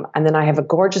 And then I have a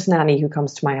gorgeous nanny who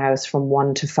comes to my house from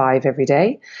 1 to 5 every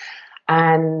day.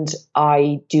 And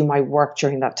I do my work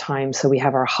during that time. So we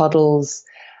have our huddles.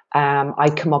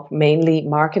 I come up mainly,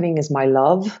 marketing is my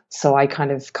love. So I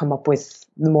kind of come up with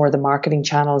more of the marketing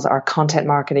channels, our content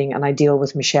marketing, and I deal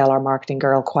with Michelle, our marketing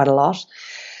girl, quite a lot.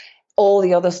 All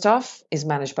the other stuff is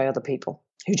managed by other people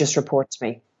who just report to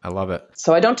me. I love it.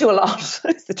 So I don't do a lot,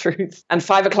 is the truth. And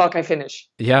 5:00 I finish.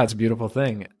 Yeah, it's a beautiful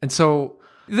thing. And so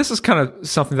this is kind of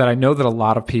something that I know that a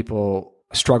lot of people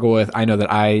struggle with. I know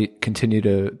that I continue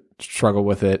to struggle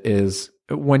with it, is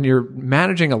when you're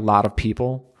managing a lot of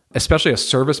people, especially a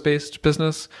service-based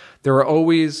business, there are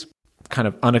always kind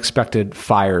of unexpected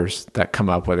fires that come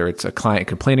up, whether it's a client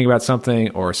complaining about something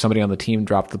or somebody on the team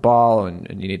dropped the ball and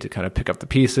you need to kind of pick up the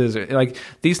pieces. Like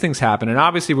these things happen. And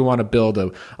obviously we want to build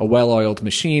a well-oiled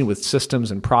machine with systems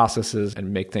and processes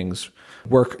and make things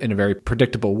work in a very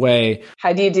predictable way.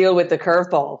 How do you deal with the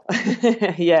curveball?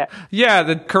 Yeah. Yeah,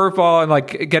 the curveball and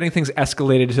like getting things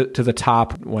escalated to the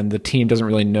top when the team doesn't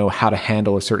really know how to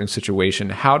handle a certain situation.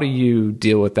 How do you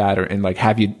deal with that? And like,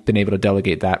 have you been able to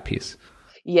delegate that piece?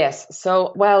 Yes.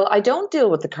 So, well, I don't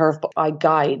deal with the curveball. I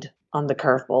guide on the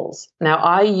curveballs. Now,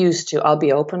 I'll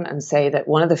be open and say that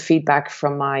one of the feedback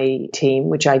from my team,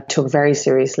 which I took very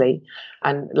seriously,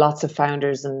 and lots of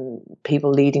founders and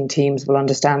people leading teams will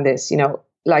understand this,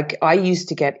 like I used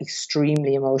to get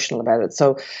extremely emotional about it.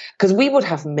 So, because we would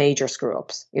have major screw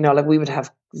ups, like we would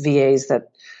have VAs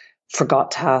that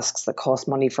forgot tasks that cost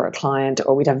money for a client,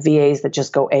 or we'd have VAs that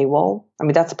just go AWOL. I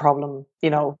mean, that's a problem,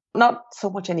 not so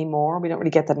much anymore. We don't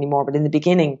really get that anymore. But in the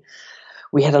beginning,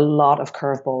 we had a lot of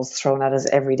curveballs thrown at us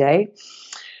every day.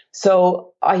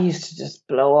 So I used to just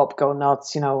blow up, go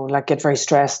nuts, like get very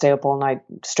stressed, stay up all night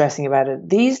stressing about it.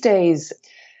 These days,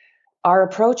 our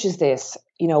approach is this,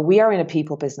 we are in a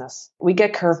people business. We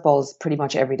get curveballs pretty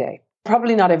much every day.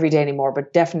 Probably not every day anymore,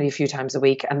 but definitely a few times a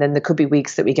week. And then there could be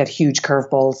weeks that we get huge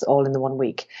curveballs all in the one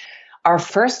week. Our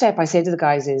first step, I say to the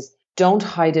guys, is don't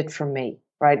hide it from me,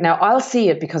 right? Now, I'll see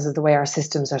it because of the way our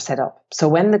systems are set up. So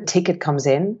when the ticket comes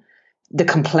in, the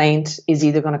complaint is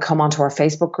either going to come onto our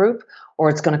Facebook group or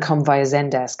it's going to come via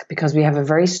Zendesk, because we have a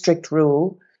very strict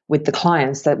rule with the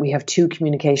clients that we have 2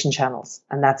 communication channels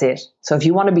and that's it. So if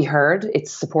you want to be heard,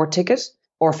 it's support ticket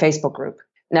or Facebook group.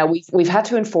 Now, we've had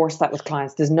to enforce that with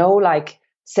clients. There's no like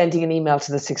sending an email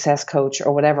to the success coach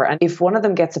or whatever. And if one of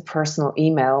them gets a personal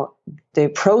email, the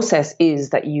process is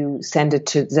that you send it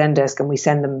to Zendesk and we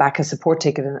send them back a support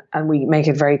ticket and we make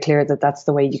it very clear that that's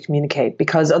the way you communicate,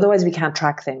 because otherwise we can't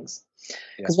track things.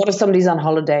 Because what if somebody's on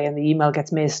holiday and the email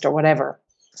gets missed or whatever?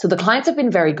 So the clients have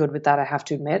been very good with that, I have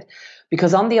to admit,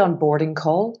 because on the onboarding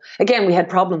call, again, we had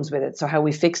problems with it. So how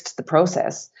we fixed the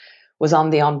process was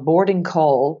on the onboarding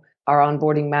call. Our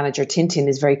onboarding manager, Tintin,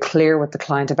 is very clear with the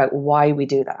client about why we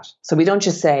do that. So we don't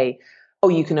just say, oh,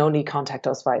 you can only contact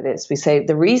us via this. We say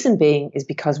the reason being is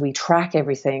because we track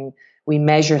everything, we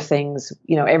measure things,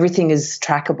 everything is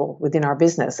trackable within our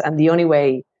business. And the only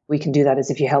way we can do that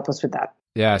is if you help us with that.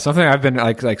 Yeah, something I've been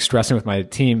like stressing with my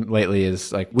team lately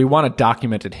is like we want a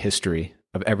documented history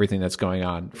of everything that's going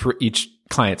on for each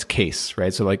client's case,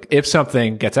 right? So like if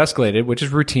something gets escalated, which is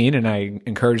routine, and I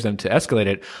encourage them to escalate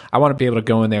it, I want to be able to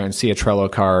go in there and see a Trello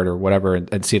card or whatever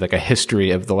and see like a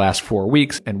history of the last 4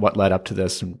 weeks and what led up to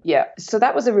this. Yeah, so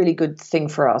that was a really good thing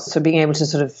for us. So being able to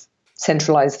sort of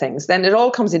centralize things, then it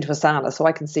all comes into Asana so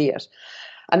I can see it.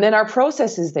 And then our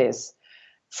process is this.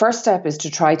 First step is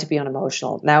to try to be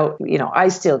unemotional. Now, I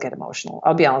still get emotional.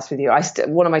 I'll be honest with you.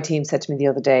 One of my team said to me the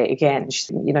other day, again, she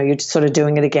said, you're sort of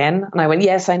doing it again. And I went,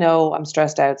 yes, I know, I'm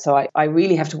stressed out. So I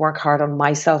really have to work hard on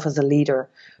myself as a leader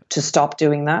to stop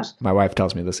doing that. My wife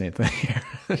tells me the same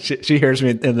thing. she hears me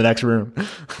in the next room.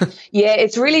 Yeah,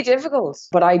 it's really difficult.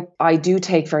 But I do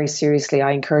take very seriously.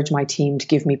 I encourage my team to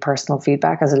give me personal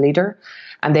feedback as a leader.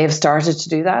 And they have started to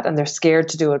do that and they're scared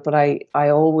to do it. But I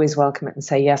always welcome it and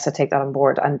say, yes, I take that on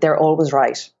board. And they're always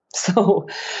right. So,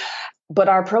 but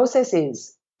our process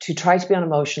is to try to be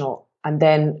unemotional and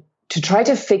then to try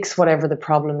to fix whatever the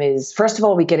problem is. First of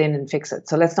all, we get in and fix it.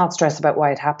 So let's not stress about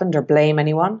why it happened or blame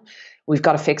anyone. We've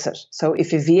got to fix it. So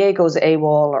if a VA goes AWOL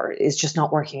or is just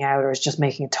not working out or is just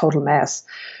making a total mess,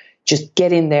 just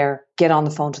get in there, get on the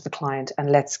phone to the client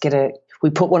and we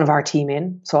put one of our team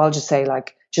in. So I'll just say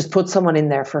just put someone in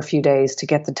there for a few days to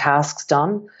get the tasks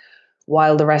done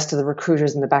while the rest of the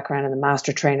recruiters in the background and the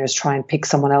master trainers try and pick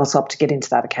someone else up to get into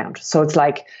that account. So it's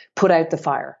like put out the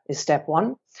fire is step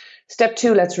 1. Step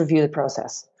 2, let's review the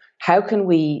process. How can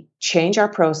we change our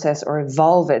process or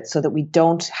evolve it so that we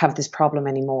don't have this problem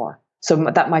anymore? So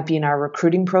that might be in our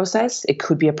recruiting process. It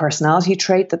could be a personality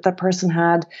trait that person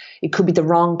had. It could be the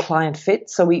wrong client fit.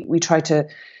 So we try to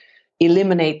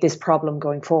eliminate this problem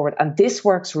going forward. And this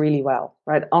works really well,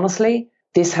 right? Honestly,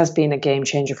 this has been a game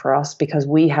changer for us because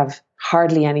we have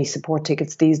hardly any support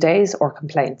tickets these days or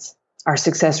complaints. Our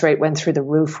success rate went through the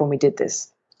roof when we did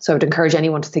this. So I would encourage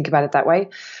anyone to think about it that way.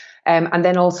 And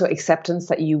then also acceptance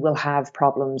that you will have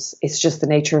problems. It's just the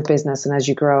nature of business. And as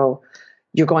you grow,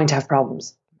 you're going to have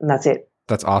problems. And that's it.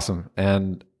 That's awesome.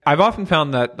 And I've often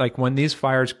found that like when these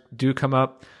fires do come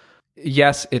up,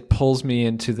 yes, it pulls me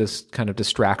into this kind of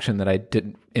distraction that I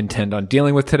didn't intend on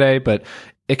dealing with today, but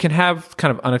it can have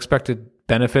kind of unexpected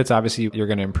benefits. Obviously, you're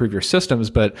going to improve your systems,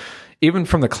 but even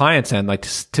from the client's end, like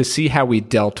to see how we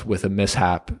dealt with a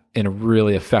mishap in a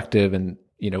really effective and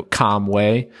calm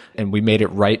way, and we made it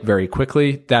right very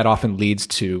quickly, that often leads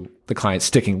to the client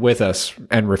sticking with us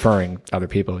and referring other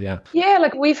people. Yeah. Yeah.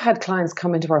 Like we've had clients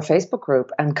come into our Facebook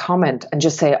group and comment and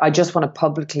just say, I just want to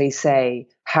publicly say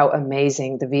how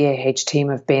amazing the VAH team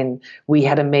have been. We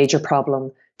had a major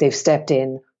problem. They've stepped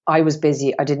in. I was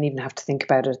busy. I didn't even have to think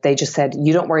about it. They just said,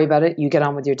 you don't worry about it. You get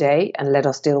on with your day and let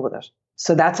us deal with it.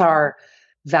 So that's our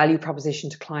value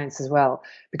proposition to clients as well.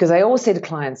 Because I always say to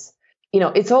clients,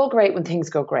 it's all great when things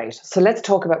go great. So let's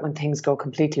talk about when things go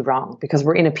completely wrong, because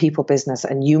we're in a people business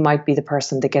and you might be the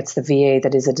person that gets the VA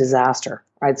that is a disaster,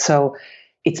 right? So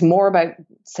it's more about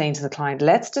saying to the client,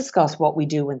 let's discuss what we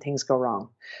do when things go wrong.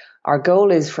 Our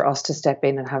goal is for us to step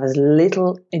in and have as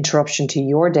little interruption to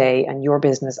your day and your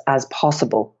business as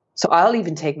possible. So I'll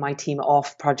even take my team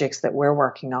off projects that we're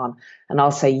working on and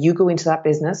I'll say, you go into that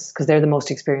business because they're the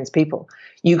most experienced people.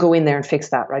 You go in there and fix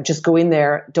that, right? Just go in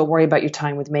there. Don't worry about your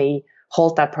time with me.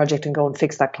 Halt that project and go and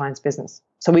fix that client's business.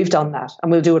 So we've done that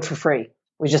and we'll do it for free.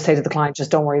 We just say to the client,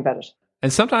 just don't worry about it.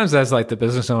 And sometimes as like the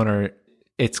business owner,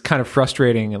 it's kind of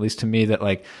frustrating, at least to me, that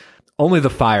like only the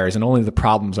fires and only the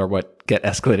problems are what get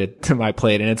escalated to my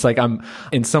plate. And it's like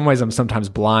in some ways, I'm sometimes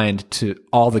blind to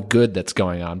all the good that's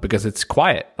going on because it's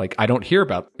quiet. Like I don't hear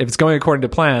about, if it's going according to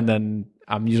plan, then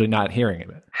I'm usually not hearing of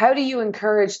it. How do you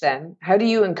encourage them? How do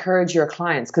you encourage your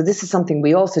clients? Because this is something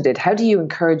we also did. How do you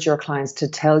encourage your clients to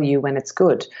tell you when it's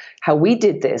good? How we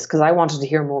did this, because I wanted to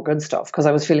hear more good stuff because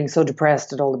I was feeling so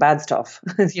depressed at all the bad stuff.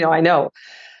 I know.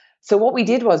 So what we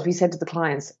did was we said to the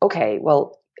clients, okay,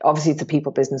 well, obviously it's a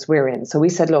people business we're in. So we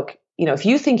said, look, if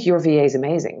you think your VA is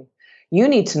amazing, you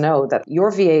need to know that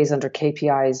your VA is under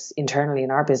KPIs internally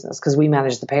in our business because we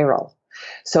manage the payroll.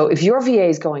 So if your VA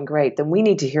is going great, then we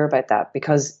need to hear about that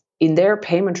because in their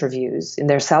payment reviews, in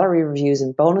their salary reviews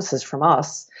and bonuses from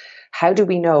us, how do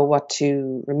we know what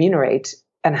to remunerate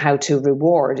and how to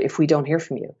reward if we don't hear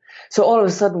from you? So all of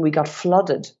a sudden we got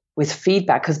flooded with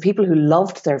feedback because people who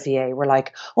loved their VA were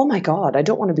like, oh my God, I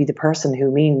don't want to be the person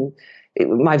who mean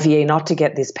my VA not to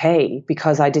get this pay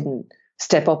because I didn't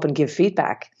step up and give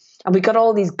feedback. And we got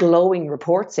all these glowing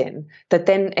reports in that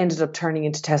then ended up turning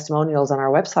into testimonials on our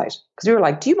website. Because we were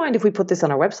like, do you mind if we put this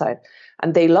on our website?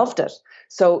 And they loved it.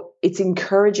 So it's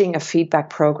encouraging a feedback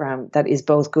program that is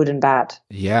both good and bad.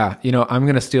 Yeah. I'm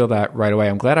going to steal that right away.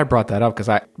 I'm glad I brought that up because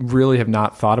I really have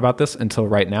not thought about this until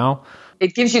right now.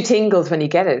 It gives you tingles when you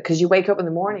get it because you wake up in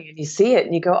the morning and you see it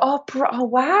and you go, oh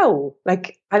wow,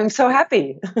 like I'm so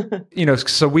happy.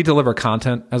 So we deliver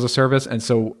content as a service. And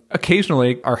so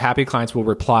occasionally our happy clients will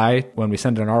reply when we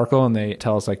send an article and they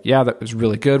tell us like, yeah, that was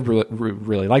really good.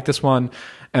 Really like this one.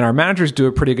 And our managers do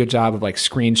a pretty good job of like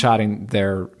screenshotting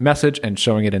their message and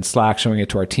showing it in Slack, showing it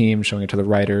to our team, showing it to the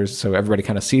writers. So everybody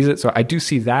kind of sees it. So I do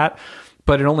see that,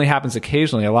 but it only happens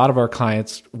occasionally. A lot of our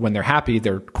clients, when they're happy,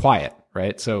 they're quiet,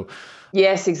 right? So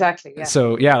yes, exactly. Yeah.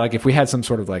 So yeah, like if we had some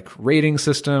sort of like rating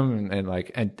system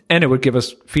and it would give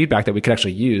us feedback that we could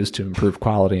actually use to improve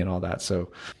quality and all that. So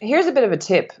here's a bit of a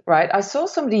tip, right? I saw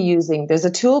somebody there's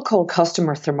a tool called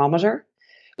Customer Thermometer.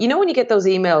 When you get those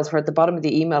emails where at the bottom of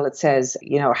the email it says,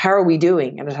 how are we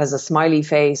doing? And it has a smiley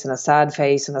face and a sad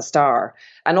face and a star.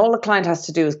 And all the client has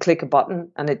to do is click a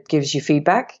button and it gives you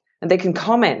feedback and they can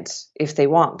comment if they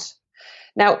want.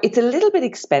 Now, it's a little bit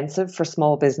expensive for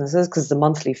small businesses because it's a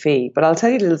monthly fee, but I'll tell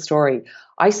you a little story.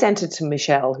 I sent it to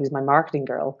Michelle, who's my marketing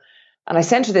girl, and I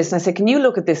sent her this and I said, can you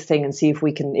look at this thing and see if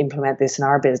we can implement this in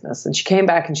our business? And she came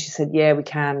back and she said, yeah, we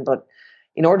can, but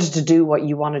in order to do what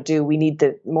you want to do, we need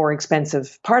the more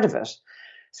expensive part of it.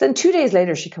 So then 2 days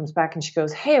later, she comes back and she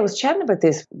goes, hey, I was chatting about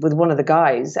this with one of the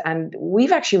guys, and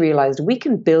we've actually realized we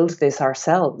can build this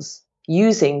ourselves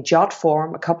using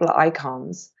Jotform, a couple of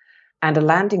icons, and a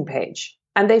landing page.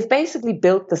 And they've basically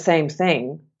built the same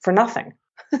thing for nothing.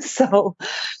 So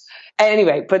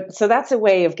anyway, so that's a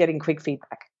way of getting quick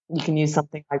feedback. You can use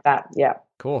something like that. Yeah.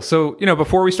 Cool. So,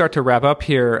 before we start to wrap up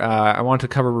here, I want to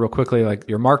cover real quickly, like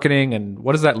your marketing and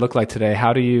what does that look like today?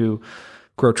 How do you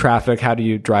grow traffic? How do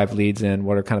you drive leads in?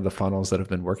 What are kind of the funnels that have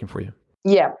been working for you?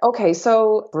 Yeah. Okay.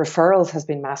 So referrals has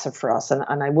been massive for us.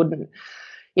 And I wouldn't,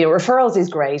 referrals is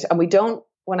great. And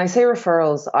when I say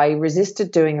referrals, I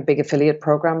resisted doing a big affiliate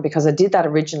program because I did that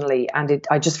originally and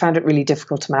I just found it really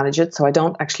difficult to manage it. So I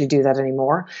don't actually do that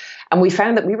anymore. And we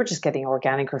found that we were just getting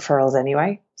organic referrals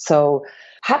anyway. So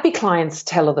happy clients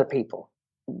tell other people.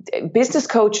 Business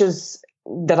coaches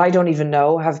that I don't even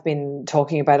know have been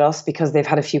talking about us because they've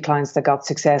had a few clients that got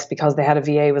success because they had a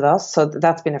VA with us. So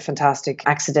that's been a fantastic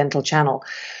accidental channel.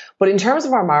 But in terms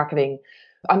of our marketing,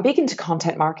 I'm big into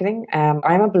content marketing.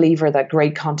 I'm a believer that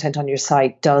great content on your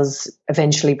site does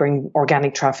eventually bring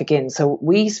organic traffic in. So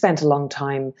we spent a long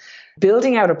time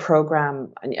building out a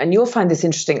program, and you'll find this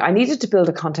interesting. I needed to build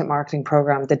a content marketing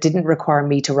program that didn't require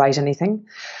me to write anything.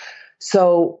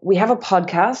 So we have a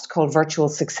podcast called Virtual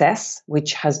Success,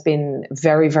 which has been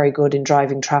very, very good in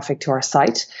driving traffic to our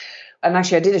site. And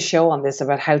actually, I did a show on this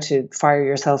about how to fire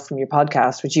yourself from your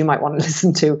podcast, which you might want to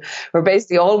listen to, where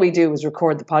basically all we do is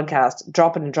record the podcast,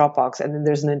 drop it in Dropbox, and then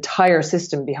there's an entire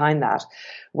system behind that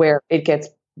where it gets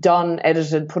done,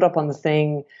 edited, put up on the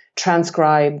thing,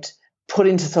 transcribed, put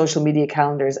into social media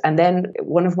calendars. And then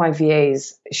one of my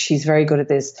VAs, she's very good at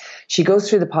this. She goes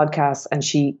through the podcast and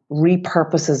she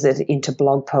repurposes it into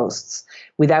blog posts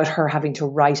without her having to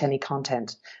write any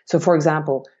content. So for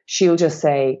example, she'll just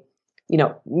say,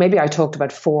 maybe I talked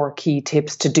about 4 key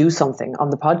tips to do something on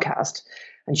the podcast,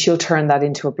 and she'll turn that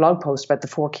into a blog post about the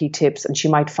 4 key tips, and she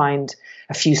might find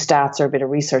a few stats or a bit of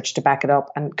research to back it up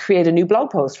and create a new blog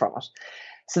post from it.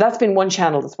 So that's been one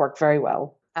channel that's worked very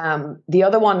well. The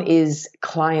other one is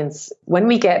clients. When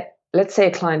we get, let's say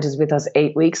a client is with us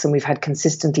 8 weeks and we've had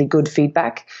consistently good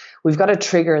feedback, we've got a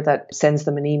trigger that sends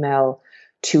them an email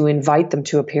to invite them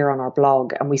to appear on our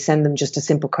blog, and we send them just a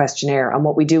simple questionnaire. And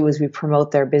what we do is we promote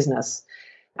their business.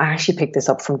 I actually picked this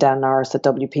up from Dan Norris at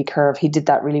WP Curve. He did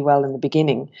that really well in the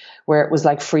beginning, where it was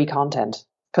like free content,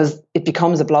 because it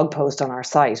becomes a blog post on our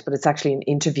site, but it's actually an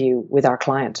interview with our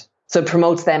client. So it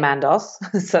promotes them and us.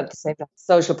 So at the same time,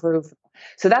 social proof.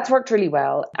 So that's worked really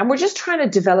well. And we're just trying to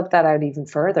develop that out even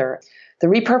further. The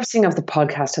repurposing of the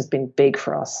podcast has been big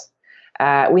for us.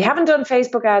 We haven't done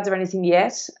Facebook ads or anything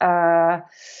yet.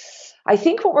 I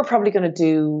think what we're probably going to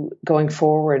do going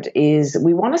forward is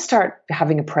we want to start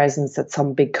having a presence at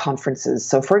some big conferences.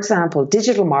 So for example,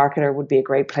 Digital Marketer would be a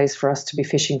great place for us to be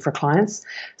fishing for clients.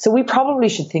 So we probably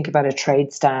should think about a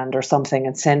trade stand or something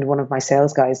and send one of my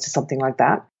sales guys to something like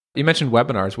that. You mentioned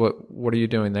webinars. What are you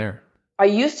doing there? I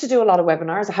used to do a lot of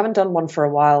webinars. I haven't done one for a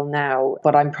while now,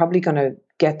 but I'm probably going to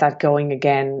get that going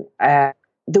again.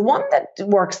 The one that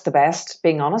works the best,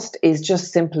 being honest, is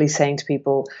just simply saying to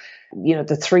people,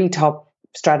 the 3 top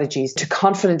strategies to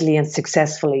confidently and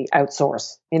successfully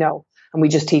outsource, and we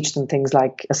just teach them things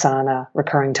like Asana,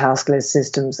 recurring task list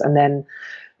systems, and then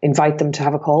invite them to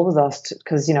have a call with us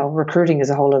because, recruiting is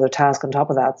a whole other task on top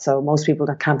of that. So most people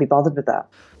can't be bothered with that.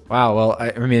 Wow. Well,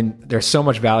 I mean, there's so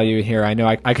much value here. I know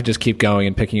I could just keep going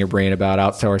and picking your brain about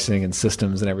outsourcing and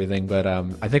systems and everything, but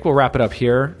I think we'll wrap it up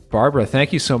here. Barbara,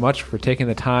 thank you so much for taking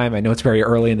the time. I know it's very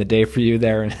early in the day for you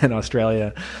there in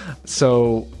Australia.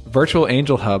 So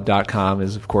virtualangelhub.com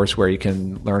is, of course, where you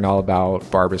can learn all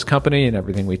about Barbara's company and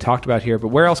everything we talked about here. But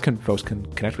where else can folks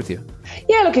connect with you?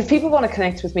 Yeah, look, if people want to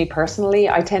connect with me personally,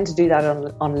 I tend to do that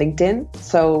on LinkedIn.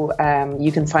 So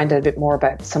you can find out a bit more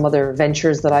about some other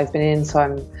ventures that I've been in.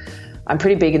 So I'm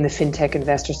pretty big in the fintech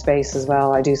investor space as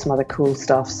well. I do some other cool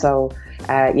stuff. So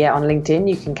on LinkedIn,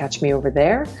 you can catch me over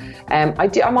there. I'm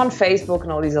on Facebook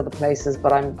and all these other places,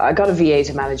 but I got a VA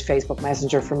to manage Facebook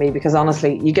Messenger for me because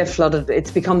honestly, you get flooded.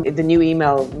 It's become the new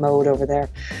email mode over there.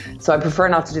 So I prefer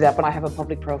not to do that, but I have a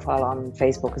public profile on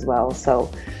Facebook as well.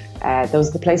 So those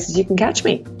are the places you can catch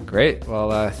me. Great.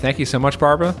 Well, thank you so much,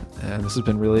 Barbara. And this has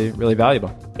been really, really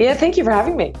valuable. Yeah, thank you for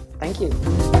having me. Thank you.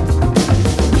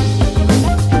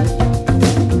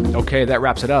 Okay, that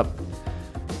wraps it up.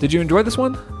 Did you enjoy this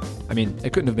one? I mean,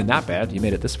 it couldn't have been that bad. You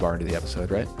made it this far into the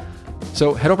episode, right?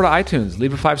 So head over to iTunes,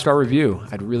 leave a 5-star review.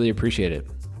 I'd really appreciate it.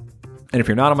 And if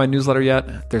you're not on my newsletter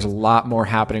yet, there's a lot more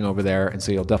happening over there, and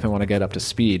so you'll definitely want to get up to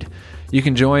speed. You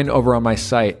can join over on my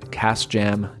site,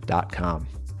 castjam.com.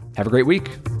 Have a great week.